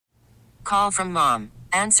Call from mom.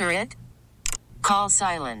 Answer it. Call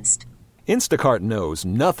silenced. Instacart knows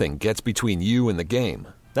nothing gets between you and the game.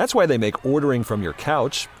 That's why they make ordering from your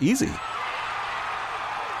couch easy.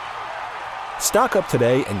 Stock up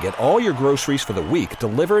today and get all your groceries for the week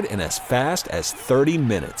delivered in as fast as 30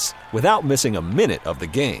 minutes without missing a minute of the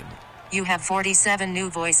game. You have 47 new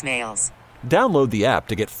voicemails. Download the app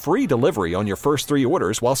to get free delivery on your first 3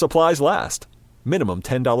 orders while supplies last. Minimum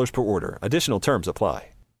 $10 per order. Additional terms apply.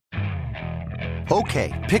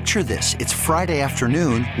 Okay, picture this. It's Friday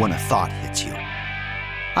afternoon when a thought hits you.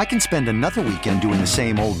 I can spend another weekend doing the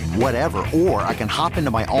same old whatever, or I can hop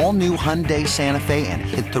into my all-new Hyundai Santa Fe and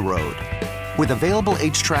hit the road. With available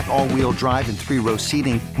H-Track all-wheel drive and 3-row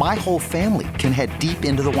seating, my whole family can head deep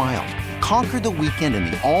into the wild. Conquer the weekend in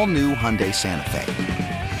the all-new Hyundai Santa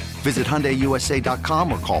Fe. Visit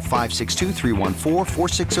HyundaiUSA.com or call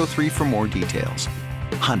 562-314-4603 for more details.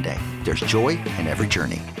 Hyundai, there's joy in every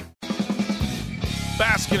journey.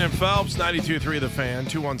 Baskin and Phelps, 92.3 The Fan,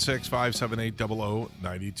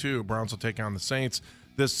 216-578-0092. Browns will take on the Saints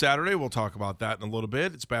this Saturday. We'll talk about that in a little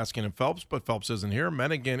bit. It's Baskin and Phelps, but Phelps isn't here.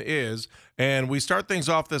 Menigan is. And we start things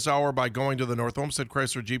off this hour by going to the North Olmsted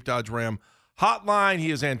Chrysler Jeep Dodge Ram hotline. He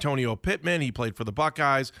is Antonio Pittman. He played for the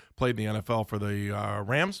Buckeyes, played in the NFL for the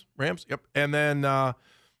Rams. Yep. And then, I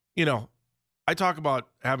talk about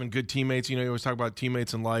having good teammates. You always talk about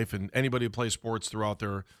teammates in life, and anybody who plays sports throughout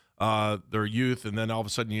their youth, and then all of a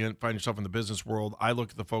sudden you find yourself in the business world. I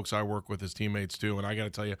look at the folks I work with as teammates too, and I got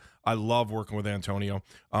to tell you, I love working with Antonio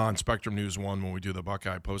on Spectrum News 1 when we do the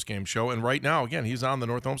Buckeye postgame show. And right now, again, he's on the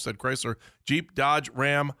North Olmsted Chrysler Jeep Dodge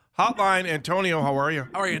Ram hotline. Antonio, how are you?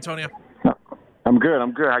 How are you, Antonio? I'm good.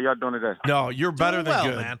 How y'all doing today? No, you're better than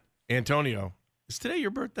good, man. Antonio, is today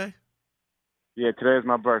your birthday? Yeah, today is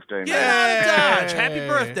my birthday, man. Yeah, Dodge. Happy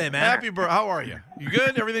birthday, man. Happy birthday. How are you? You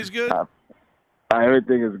good? Everything's good?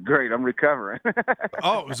 Everything is great. I'm recovering.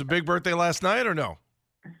 Oh, it was a big birthday last night or no?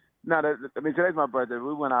 No, today's my birthday.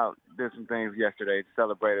 We went out, did some things yesterday to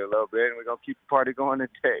celebrate it a little bit, and we're going to keep the party going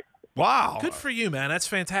today. Wow. Good for you, man. That's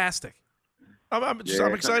fantastic. I'm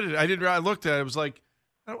excited. I looked at it. It was like,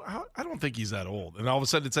 I don't think he's that old. And all of a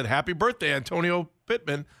sudden it said, happy birthday, Antonio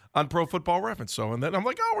Pittman on Pro Football Reference. So, and then I'm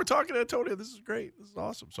like, oh, we're talking to Antonio. This is great. This is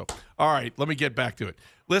awesome. So, all right, let me get back to it.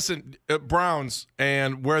 Listen, Browns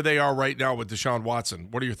and where they are right now with Deshaun Watson.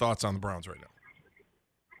 What are your thoughts on the Browns right now?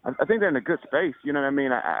 I think they're in a good space. You know what I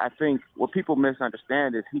mean? I think what people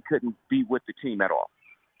misunderstand is he couldn't be with the team at all.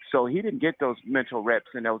 So he didn't get those mental reps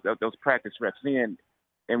and those practice reps in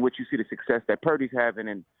which you see the success that Purdy's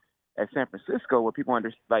having at San Francisco, where people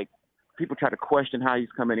people try to question how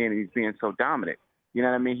he's coming in and he's being so dominant. You know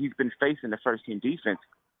what I mean? He's been facing the first-team defense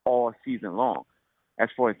all season long. As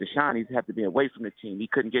far as Deshaun, he's had to be away from the team. He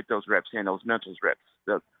couldn't get those reps in, those mental reps,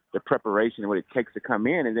 the preparation, what it takes to come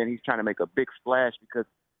in, and then he's trying to make a big splash because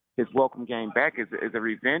his welcome game back is a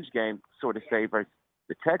revenge game, sort of say, versus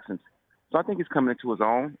the Texans. So I think he's coming into his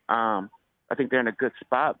own. I think they're in a good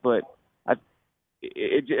spot, but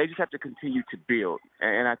they just have to continue to build.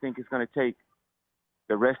 And I think it's going to take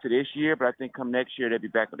the rest of this year, but I think come next year they'll be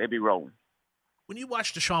back. They'll be rolling. When you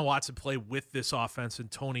watch Deshaun Watson play with this offense,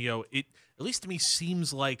 Antonio, it at least to me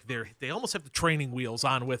seems like they almost have the training wheels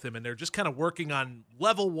on with him, and they're just kind of working on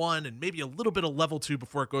level 1 and maybe a little bit of level 2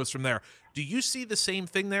 before it goes from there. Do you see the same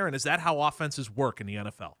thing there, and is that how offenses work in the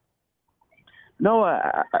NFL? No,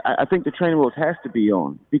 I think the training wheels has to be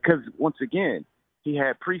on because, once again, he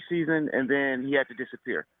had preseason and then he had to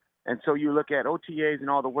disappear. And so you look at OTAs and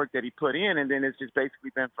all the work that he put in, and then it's just basically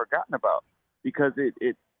been forgotten about because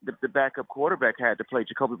the backup quarterback had to play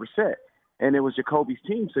Jacoby Brissett, and it was Jacoby's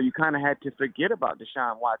team. So you kind of had to forget about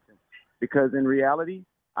Deshaun Watson because in reality,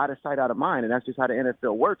 out of sight, out of mind, and that's just how the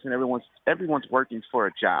NFL works. And everyone's working for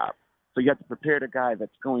a job, so you have to prepare the guy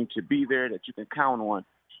that's going to be there that you can count on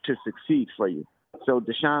to succeed for you. So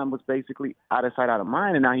Deshaun was basically out of sight, out of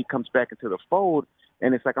mind, and now he comes back into the fold,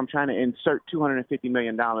 and it's like I'm trying to insert $250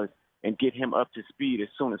 million and get him up to speed as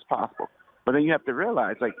soon as possible. But then you have to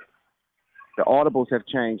realize, like, the audibles have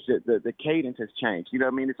changed, the cadence has changed. You know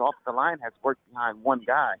what I mean? This offensive line has worked behind one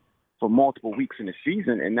guy for multiple weeks in the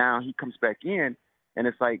season, and now he comes back in, and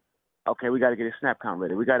it's like, okay, we got to get his snap count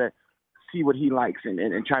ready. We got to see what he likes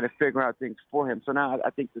and try to figure out things for him. So now I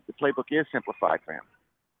think that the playbook is simplified for him.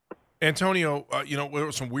 Antonio, there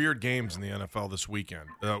were some weird games in the NFL this weekend,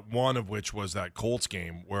 one of which was that Colts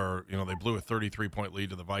game where, they blew a 33-point lead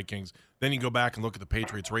to the Vikings. Then you go back and look at the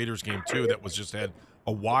Patriots-Raiders game, too, that was just had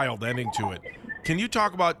a wild ending to it. Can you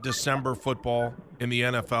talk about December football in the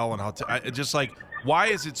NFL and how why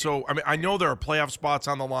is it so – I mean, I know there are playoff spots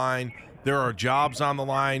on the line. There are jobs on the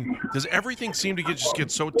line. Does everything seem to get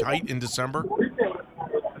so tight in December?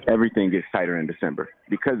 everything gets tighter in December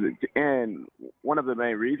and one of the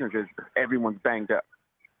main reasons is everyone's banged up.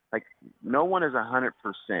 Like no one is 100%,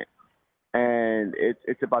 and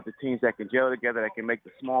it's about the teams that can gel together, that can make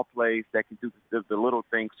the small plays, that can do the little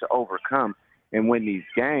things to overcome and win these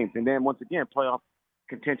games. And then once again, playoff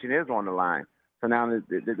contention is on the line. So now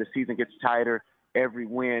the season ggets tighter. Every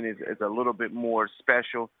win is a little bit more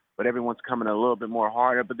special, but everyone's coming a little bit more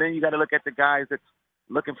harder. But then you got to look at the guys that's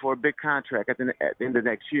looking for a big contract at the end of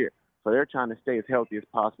next year. So they're trying to stay as healthy as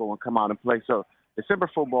possible and come out and play. So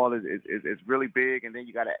December football is really big, and then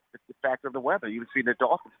you got the factor of the weather. You see the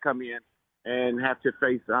Dolphins come in and have to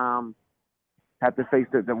face the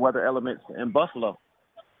weather elements in Buffalo.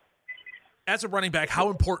 As a running back, how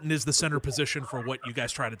important is the center position for what you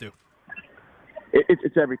guys try to do?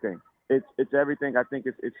 It's everything. It's everything. I think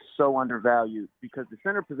it's so undervalued because the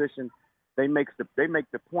center position, they make the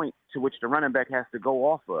point to which the running back has to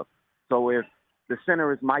go off of. So if the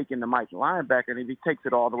center is Mike and the Mike linebacker, and if he takes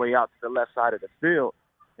it all the way out to the left side of the field,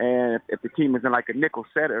 and if the team is in like a nickel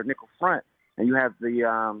set or nickel front, and you have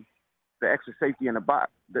the extra safety in the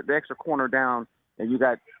box, the extra corner down, and you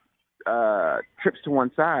got trips to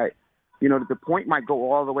one side, the point might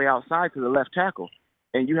go all the way outside to the left tackle,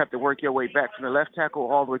 and you have to work your way back from the left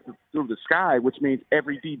tackle all the way through the sky, which means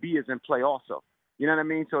every DB is in play also. You know what I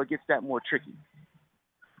mean? So it gets that more tricky.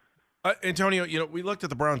 Antonio, we looked at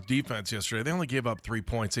the Browns defense yesterday. They only gave up 3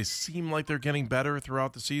 points. They seem like they're getting better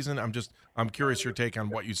throughout the season. I'm curious your take on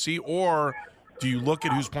what you see, or do you look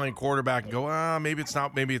at who's playing quarterback and go, maybe it's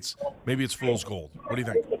not, maybe it's fool's gold? What do you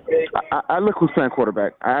think? I look who's playing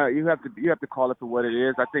quarterback. You have to call it for what it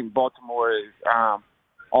is. I think Baltimore is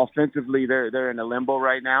offensively they're in a limbo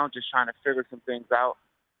right now, just trying to figure some things out.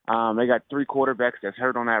 They got 3 quarterbacks that's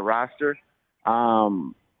hurt on that roster.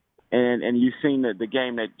 And you've seen the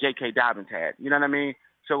game that J.K. Dobbins had. You know what I mean?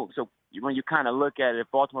 So when you kind of look at it,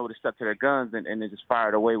 if Baltimore would have stuck to their guns and they just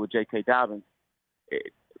fired away with J.K. Dobbins,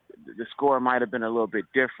 the score might have been a little bit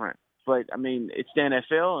different. But, I mean, it's the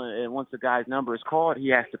NFL, and once the guy's number is called, he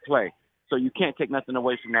has to play. So you can't take nothing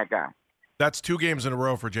away from that guy. That's 2 games in a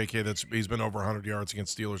row for J.K. He's been over 100 yards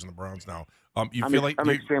against Steelers and the Browns now. I'm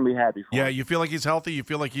extremely happy for him. You feel like he's healthy? You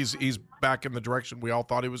feel like he's back in the direction we all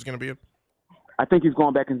thought he was going to be in? I think he's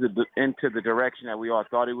going back into the direction that we all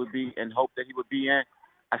thought he would be and hoped that he would be in.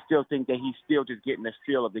 I still think that he's still just getting the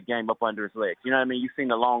feel of the game up under his legs. You know what I mean? You've seen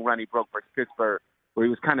the long run he broke versus Pittsburgh, where he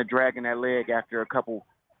was kind of dragging that leg after a couple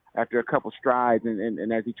strides,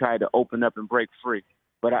 and as he tried to open up and break free.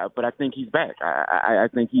 But I think he's back. I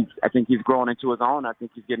think he's growing into his own. I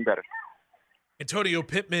think he's getting better. Antonio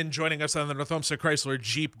Pittman joining us on the North Olmsted Chrysler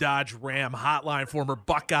Jeep Dodge Ram hotline, former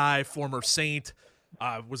Buckeye, former Saint,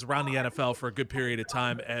 was around the NFL for a good period of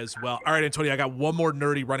time as well. All right, Antonio, I got one more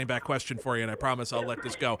nerdy running back question for you, and I promise I'll let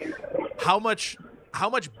this go. How much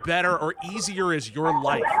better or easier is your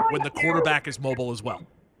life when the quarterback is mobile as well?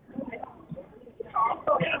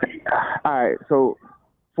 All right, so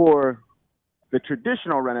for the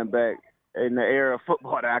traditional running back in the era of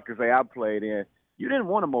football that I could say I played in, you didn't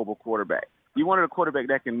want a mobile quarterback. You wanted a quarterback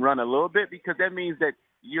that can run a little bit because that means that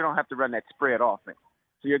you don't have to run that spread offense.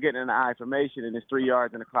 So you're getting an eye formation and it's 3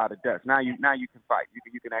 yards in a cloud of dust. Now you can fight.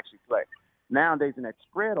 You can actually play. Nowadays in that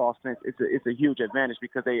spread offense, it's a huge advantage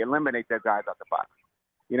because they eliminate their guys out the box.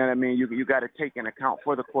 You know what I mean? You got to take into account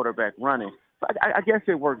for the quarterback running. So I guess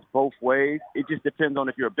it works both ways. It just depends on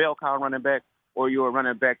if you're a bell cow running back or you're a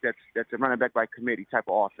running back that's a running back by committee type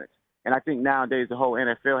of offense. And I think nowadays the whole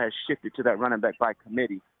NFL has shifted to that running back by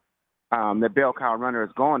committee. The bell cow runner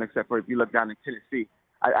is gone, except for if you look down in Tennessee.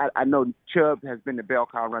 I know Chubb has been the bell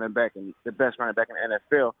cow running back and the best running back in the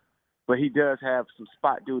NFL, but he does have some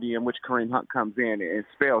spot duty in which Kareem Hunt comes in and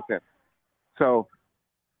spells him. So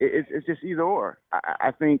it's just either or.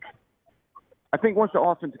 I think once the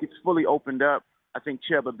offense gets fully opened up, I think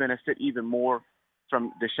Chubb will benefit even more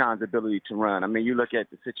from Deshaun's ability to run. I mean, you look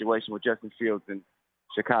at the situation with Justin Fields in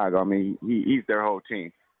Chicago. I mean, he's their whole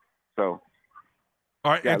team. So.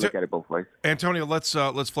 All right, look at it both ways. Antonio, let's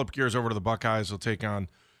flip gears over to the Buckeyes. They'll take on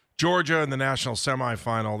Georgia in the national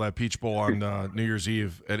semifinal, that Peach Bowl on New Year's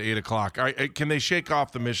Eve at 8 o'clock. All right, can they shake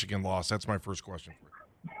off the Michigan loss? That's my first question for you.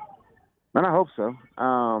 Man, I hope so.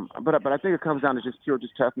 But I think it comes down to just pure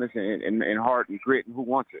toughness and heart and grit and who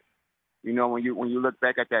wants it. You know, when you look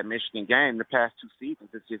back at that Michigan game, the past 2 seasons,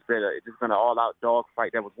 it's just been an all-out dog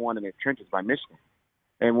fight that was won in the trenches by Michigan.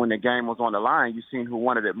 And when the game was on the line, you seen who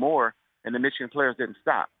wanted it more. And the Michigan players didn't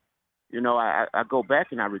stop. You know, I go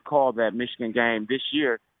back and I recall that Michigan game this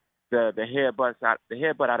year, the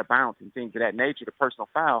headbutt out of bounds and things of that nature, the personal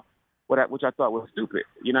foul, which I thought was stupid.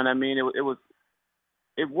 You know what I mean? It was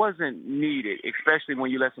it wasn't needed, especially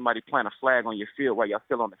when you let somebody plant a flag on your field while y'all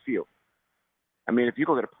still on the field. I mean, if you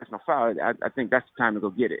go get a personal foul, I think that's the time to go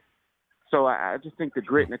get it. So I just think the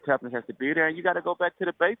grit and the toughness has to be there, and you got to go back to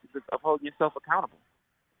the basics of holding yourself accountable.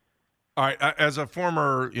 All right, as a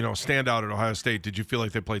former, standout at Ohio State, did you feel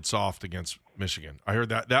like they played soft against Michigan? I heard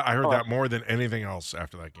that more than anything else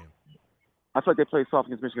after that game. I feel like they played soft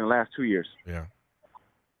against Michigan the last 2 years. Yeah.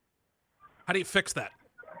 How do you fix that?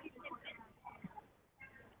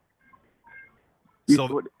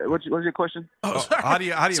 What's your question? Oh, sorry. How do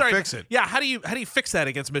you fix it? Yeah, how do you fix that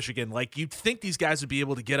against Michigan? Like, you'd think these guys would be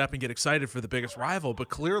able to get up and get excited for the biggest rival, but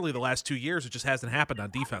clearly the last 2 years it just hasn't happened on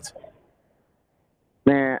defense.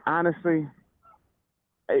 Man, honestly,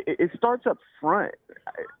 it starts up front.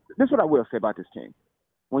 This is what I will say about this team.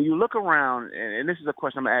 When you look around, and this is a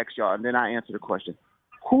question I'm going to ask y'all, and then I answer the question.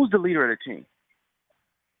 Who's the leader of the team?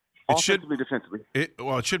 Offensively, defensively? It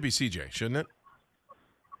should be CJ, shouldn't it?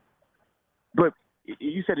 But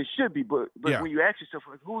you said it should be, but Yeah. when you ask yourself,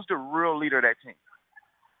 who's the real leader of that team?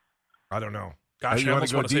 I don't know. Gosh, You I wanna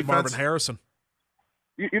almost go want to say defense? Marvin Harrison.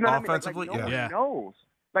 You know what Offensively, I mean? Like, yeah. no one knows.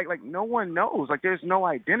 Like no one knows. Like there's no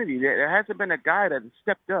identity. There hasn't been a guy that has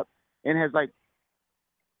stepped up and has like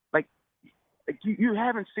you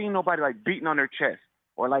haven't seen nobody like beating on their chest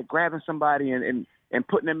or like grabbing somebody and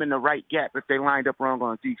putting them in the right gap if they lined up wrong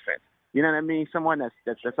on defense. You know what I mean? Someone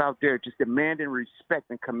that's out there just demanding respect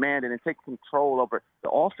and commanding and taking control over the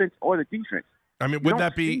offense or the defense. I mean, would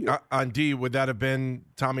that be on D? Would that have been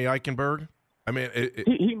Tommy Eichenberg? I mean,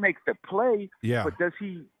 he makes the play, yeah. But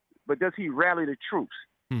does he rally the troops?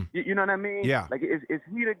 You know what I mean? Yeah. Like, is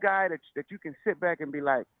he the guy that you can sit back and be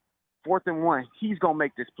like, 4th and 1, he's gonna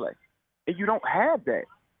make this play, and you don't have that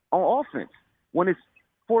on offense when it's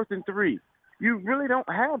 4th and 3. You really don't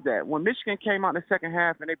have that. When Michigan came out in the second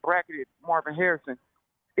half and they bracketed Marvin Harrison,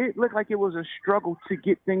 it looked like it was a struggle to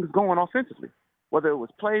get things going offensively, whether it was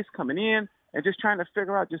plays coming in and just trying to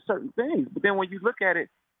figure out just certain things. But then when you look at it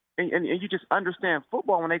and you just understand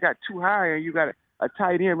football, when they got too high and you got a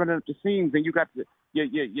tight end running up the seams and you got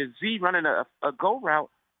your Z running a go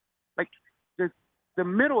route, like the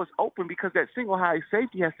middle is open because that single high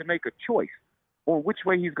safety has to make a choice on which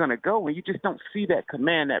way he's going to go, and you just don't see that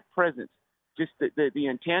command, that presence, just the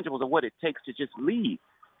intangibles of what it takes to just lead.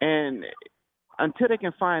 And until they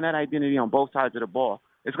can find that identity on both sides of the ball,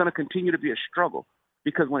 it's going to continue to be a struggle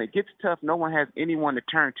because when it gets tough, no one has anyone to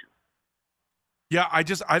turn to. Yeah, I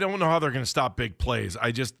don't know how they're going to stop big plays.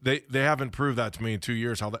 They haven't proved that to me in 2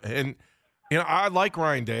 years. I like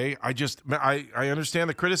Ryan Day. I understand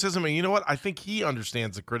the criticism, and you know what? I think he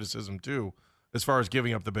understands the criticism too, as far as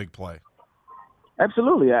giving up the big play.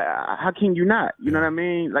 Absolutely. How can you not? You know what I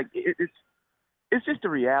mean? Like it's just the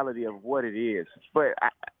reality of what it is. But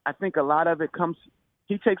I think a lot of it comes.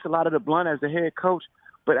 He takes a lot of the blunt as the head coach,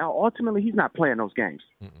 but ultimately he's not playing those games.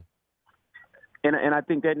 Mm-mm. And I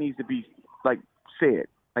think that needs to be like said.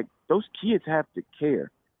 Like those kids have to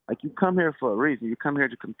care. Like you come here for a reason. You come here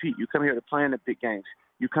to compete. You come here to play in the big games.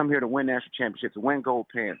 You come here to win national championships, to win gold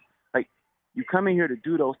pens. Like you come in here to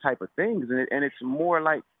do those type of things, and it's more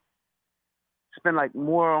like it's been like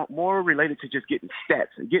more related to just getting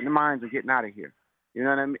stats and getting minds and getting out of here. You know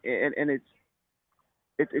what I mean? And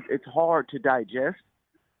it's hard to digest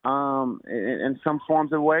in some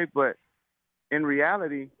forms of the way, but in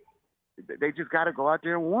reality, they just got to go out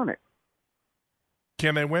there and want it.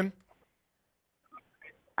 Can they win?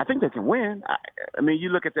 I think they can win. I mean, you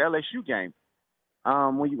look at the LSU game.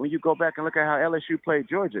 When you go back and look at how LSU played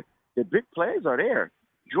Georgia, the big plays are there.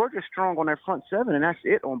 Georgia's strong on their front seven, and that's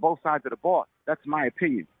it on both sides of the ball. That's my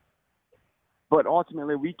opinion. But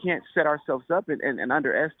ultimately, we can't set ourselves up and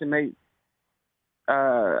underestimate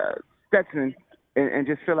Stetson and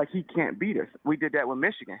just feel like he can't beat us. We did that with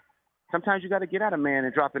Michigan. Sometimes you got to get out of man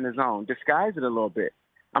and drop in the zone, disguise it a little bit.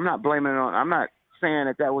 I'm not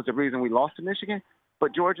saying that was the reason we lost to Michigan,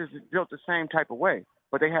 but Georgia's built the same type of way.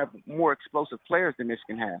 But they have more explosive players than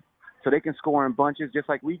Michigan have. So they can score in bunches just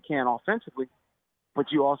like we can offensively,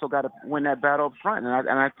 but you also got to win that battle up front. And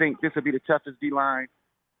I think this will be the toughest D-line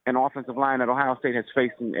and offensive line that Ohio State has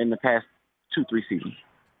faced in the past 2-3 seasons.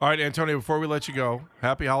 All right, Antonio, before we let you go,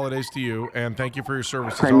 happy holidays to you, and thank you for your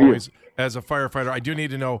service as Same always as a firefighter. I do need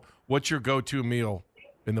to know, what's your go-to meal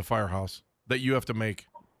in the firehouse that you have to make?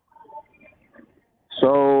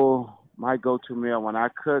 So my go-to meal when I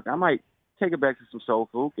cook, I might take it back to some soul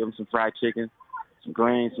food, give them some fried chicken, some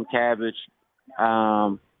greens, some cabbage,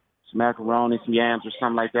 some macaroni, some yams or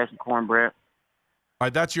something like that, some cornbread. All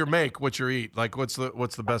right, that's your make. What's your eat? Like, what's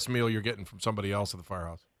the best meal you're getting from somebody else at the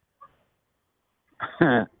firehouse?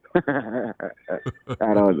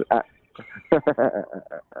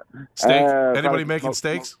 Steaks? Anybody making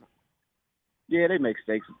steaks? Yeah, they make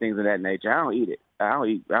steaks and things of that nature. I don't eat it. I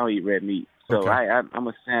don't eat red meat. So Okay. I'm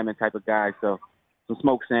a salmon type of guy. So some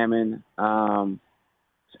smoked salmon,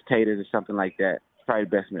 potatoes or something like that. It's probably the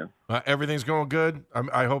best meal. Everything's going good.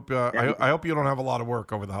 I hope I hope you don't have a lot of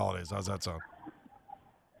work over the holidays. How's that sound?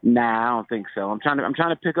 Nah, I don't think so. I'm trying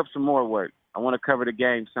to pick up some more work. I want to cover the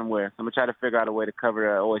game somewhere. So I'm gonna try to figure out a way to cover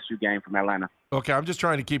the OSU game from Atlanta. Okay, I'm just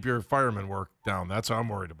trying to keep your fireman work down. That's what I'm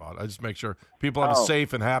worried about. I just make sure people have a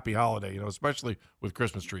safe and happy holiday, especially with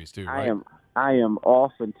Christmas trees too, right? I am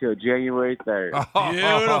off until January 3rd.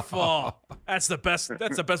 Beautiful. That's the best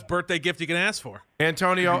birthday gift you can ask for.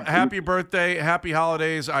 Antonio, happy birthday, happy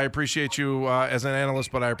holidays. I appreciate you as an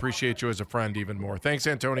analyst, but I appreciate you as a friend even more. Thanks,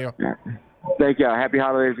 Antonio. Thank y'all. Happy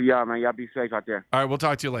holidays to y'all, man. Y'all be safe out there. All right, we'll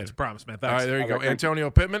talk to you later. Promise, man. All Thanks. right, there you go. Okay, Antonio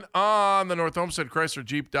Pittman on the North Homestead Chrysler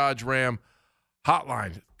Jeep Dodge Ram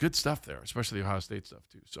hotline. Good stuff there, especially the Ohio State stuff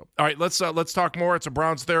too. So, all right, let's talk more. It's a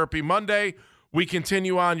Browns Therapy Monday. We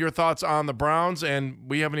continue on your thoughts on the Browns, and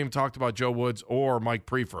we haven't even talked about Joe Woods or Mike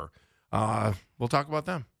Prefer. We'll talk about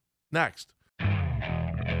them next.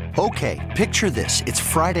 Okay, picture this. It's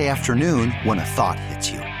Friday afternoon when a thought hits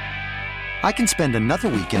you. I can spend another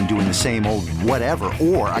weekend doing the same old whatever,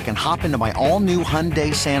 or I can hop into my all-new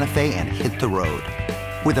Hyundai Santa Fe and hit the road.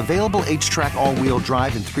 With available H-Track all-wheel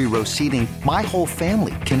drive and 3-row seating, my whole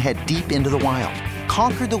family can head deep into the wild.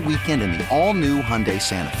 Conquer the weekend in the all-new Hyundai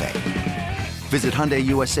Santa Fe. Visit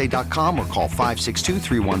HyundaiUSA.com or call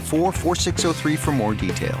 562-314-4603 for more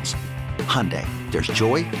details. Hyundai, there's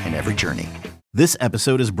joy in every journey. This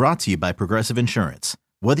episode is brought to you by Progressive Insurance.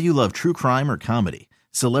 Whether you love true crime or comedy,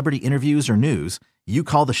 celebrity interviews or news, you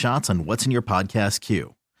call the shots on what's in your podcast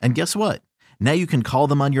queue. And guess what? Now you can call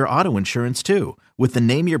them on your auto insurance too with the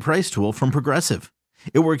Name Your Price tool from Progressive.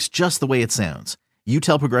 It works just the way it sounds. You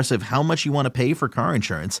tell Progressive how much you want to pay for car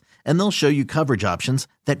insurance, and they'll show you coverage options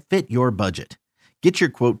that fit your budget. Get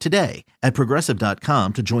your quote today at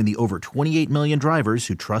Progressive.com to join the over 28 million drivers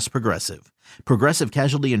who trust Progressive. Progressive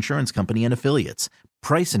Casualty Insurance Company and Affiliates.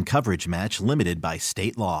 Price and coverage match limited by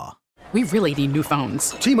state law. We really need new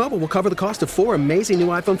phones. T-Mobile will cover the cost of 4 amazing new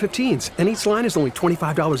iPhone 15s, and each line is only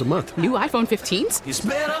 $25 a month. New iPhone 15s? It's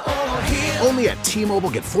better over here. Only at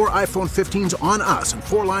T-Mobile, get 4 iPhone 15s on us and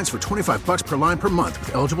 4 lines for $25 per line per month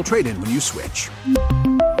with eligible trade-in when you switch.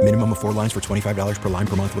 Minimum of 4 lines for $25 per line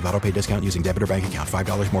per month with autopay discount using debit or bank account.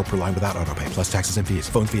 $5 more per line without autopay, plus taxes and fees.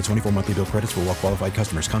 Phone fee at 24 monthly bill credits for well-qualified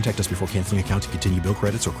customers. Contact us before canceling account to continue bill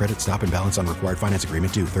credits or credit stop and balance on required finance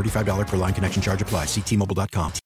agreement due. $35 per line connection charge applies. See T-Mobile.com.